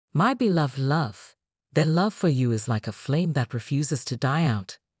My beloved love, their love for you is like a flame that refuses to die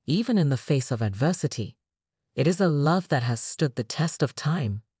out, even in the face of adversity. It is a love that has stood the test of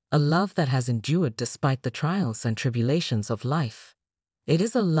time, a love that has endured despite the trials and tribulations of life. It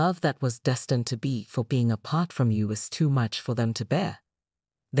is a love that was destined to be, for being apart from you is too much for them to bear.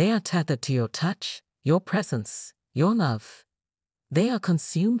 They are tethered to your touch, your presence, your love. They are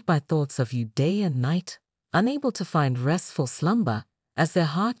consumed by thoughts of you day and night, unable to find restful slumber, as their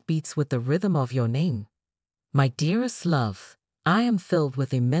heart beats with the rhythm of your name. My dearest love, I am filled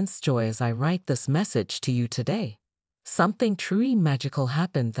with immense joy as I write this message to you today. Something truly magical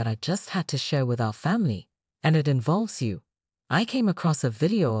happened that I just had to share with our family, and it involves you. I came across a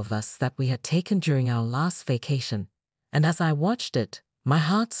video of us that we had taken during our last vacation, and as I watched it, my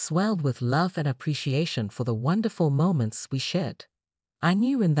heart swelled with love and appreciation for the wonderful moments we shared. I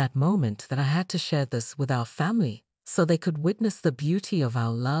knew in that moment that I had to share this with our family, so they could witness the beauty of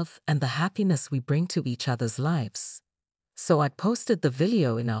our love and the happiness we bring to each other's lives. So I posted the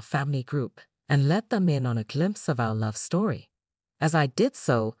video in our family group and let them in on a glimpse of our love story. As I did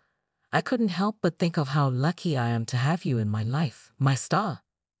so, I couldn't help but think of how lucky I am to have you in my life, my star.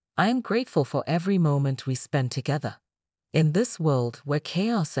 I am grateful for every moment we spend together. In this world where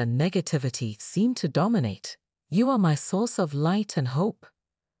chaos and negativity seem to dominate, you are my source of light and hope.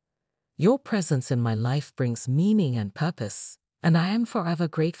 Your presence in my life brings meaning and purpose, and I am forever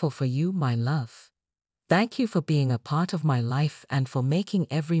grateful for you, my love. Thank you for being a part of my life and for making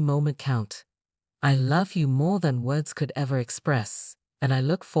every moment count. I love you more than words could ever express, and I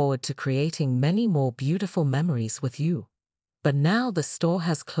look forward to creating many more beautiful memories with you. But now the store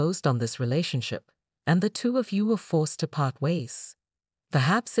has closed on this relationship, and the two of you were forced to part ways.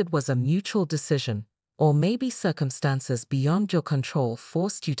 Perhaps it was a mutual decision, or maybe circumstances beyond your control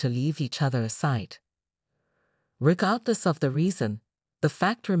forced you to leave each other aside. Regardless of the reason, the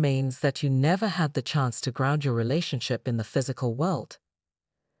fact remains that you never had the chance to ground your relationship in the physical world.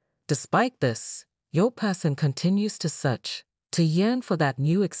 Despite this, your person continues to search, to yearn for that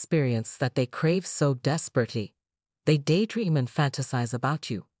new experience that they crave so desperately. They daydream and fantasize about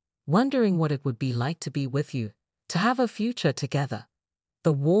you, wondering what it would be like to be with you, to have a future together.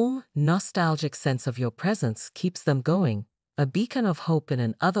 The warm, nostalgic sense of your presence keeps them going, a beacon of hope in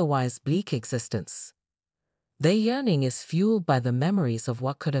an otherwise bleak existence. Their yearning is fueled by the memories of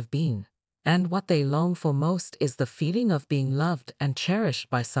what could have been, and what they long for most is the feeling of being loved and cherished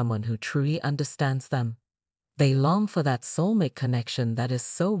by someone who truly understands them. They long for that soulmate connection that is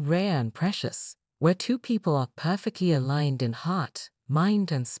so rare and precious, where two people are perfectly aligned in heart,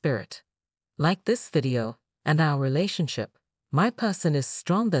 mind, and spirit. Like this video, and our relationship, my person is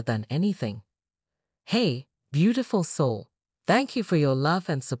stronger than anything. Hey, beautiful soul, thank you for your love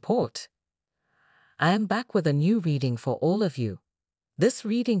and support. I am back with a new reading for all of you. This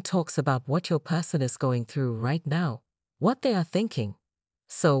reading talks about what your person is going through right now, what they are thinking.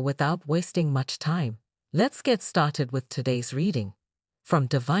 So without wasting much time, let's get started with today's reading. From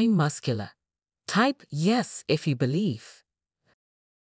Divine Masculine. Type yes if you believe.